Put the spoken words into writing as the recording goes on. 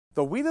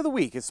The Weed of the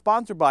Week is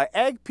sponsored by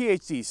Ag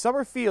PhD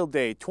Summer Field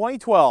Day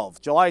 2012,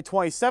 July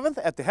 27th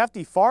at the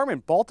Hefty Farm in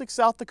Baltic,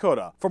 South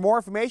Dakota. For more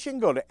information,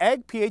 go to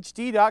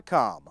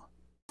agphd.com.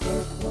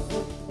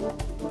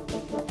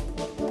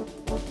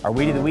 Our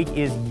Weed of the Week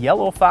is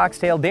yellow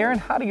foxtail. Darren,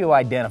 how do you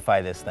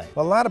identify this thing?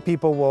 Well, a lot of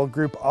people will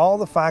group all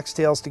the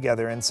foxtails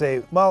together and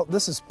say, well,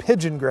 this is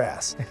pigeon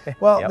grass.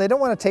 Well, Yep. They don't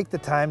want to take the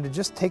time to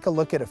just take a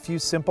look at a few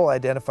simple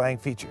identifying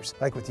features.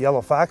 Like with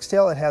yellow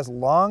foxtail, it has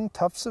long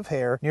tufts of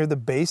hair near the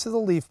base of the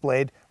leaf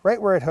blade,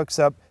 right where it hooks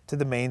up to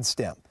the main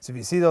stem. So if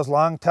you see those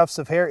long tufts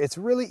of hair, it's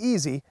really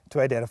easy to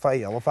identify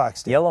yellow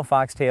foxtail. Yellow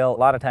foxtail a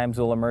lot of times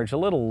will emerge a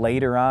little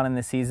later on in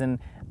the season,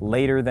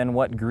 later than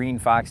what green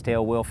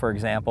foxtail will, for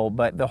example.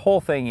 But the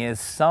whole thing is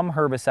some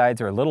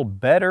herbicides are a little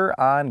better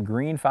on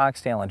green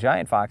foxtail and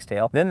giant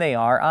foxtail than they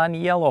are on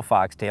yellow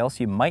foxtail, so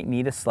you might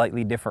need a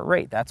slightly different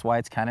rate. That's why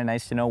it's kind of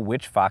nice to know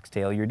which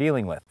foxtail you're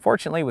dealing with.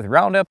 Fortunately, with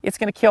Roundup, it's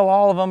going to kill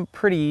all of them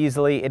pretty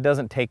easily. It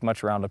doesn't take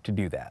much Roundup to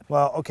do that.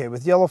 Well, okay,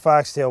 with yellow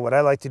foxtail, what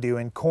I like to do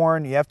in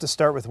corn, you have to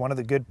start with one of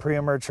the good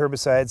pre-emerge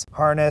herbicides,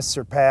 Harness,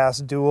 Surpass,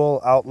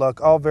 Dual, Outlook,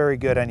 all very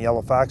good on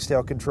yellow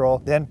foxtail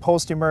control. Then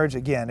post-emerge,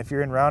 again, if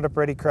you're in Roundup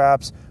Ready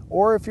crops,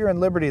 or if you're in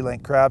Liberty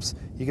Link crops,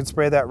 you can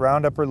spray that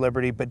Roundup or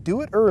Liberty, but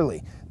do it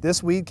early.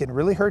 This weed can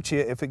really hurt you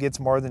if it gets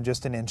more than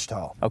just an inch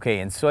tall. Okay,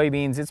 in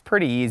soybeans, it's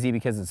pretty easy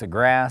because it's a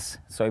grass.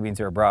 Soybeans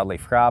are a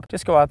broadleaf crop.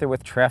 Just go out there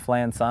with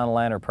Treflan,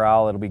 Sonalan, or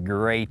Prowl. It'll be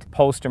great.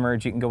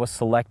 Post-emerge, you can go with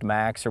Select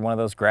Max or one of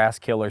those grass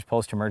killers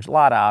post-emerge. A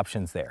lot of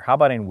options there. How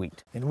about in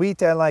wheat? In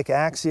wheat, I like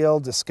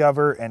Axial,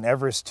 Discover, and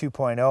Everest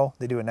 2.0.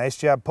 They do a nice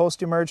job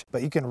post-emerge,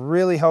 but you can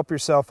really help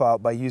yourself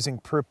out by using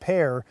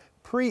Prepare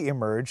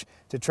pre-emerge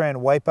to try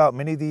and wipe out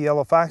many of the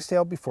yellow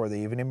foxtail before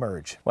they even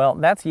emerge. Well,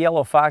 that's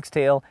yellow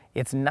foxtail.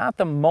 It's not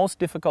the most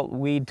difficult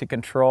weed to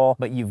control,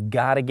 but you've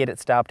got to get it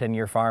stopped on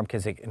your farm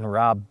because it can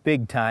rob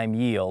big time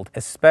yield,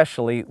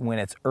 especially when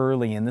it's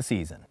early in the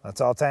season. That's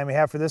all time we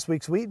have for this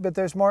week's Weed, but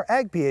there's more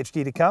Ag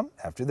PhD to come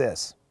after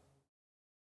this.